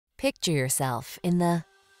Picture yourself in the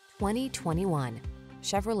 2021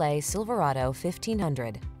 Chevrolet Silverado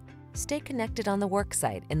 1500. Stay connected on the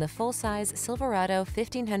worksite in the full-size Silverado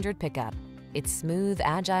 1500 pickup. Its smooth,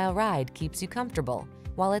 agile ride keeps you comfortable,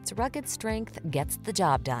 while its rugged strength gets the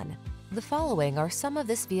job done. The following are some of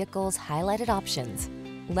this vehicle's highlighted options: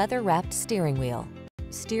 leather-wrapped steering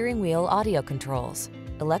wheel audio controls,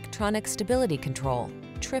 electronic stability control,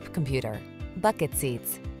 trip computer, bucket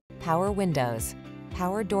seats, power windows,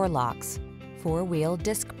 power door locks, four-wheel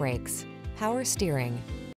disc brakes, power steering.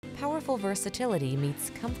 Powerful versatility meets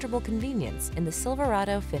comfortable convenience in the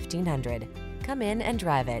Silverado 1500. Come in and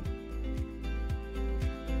drive it.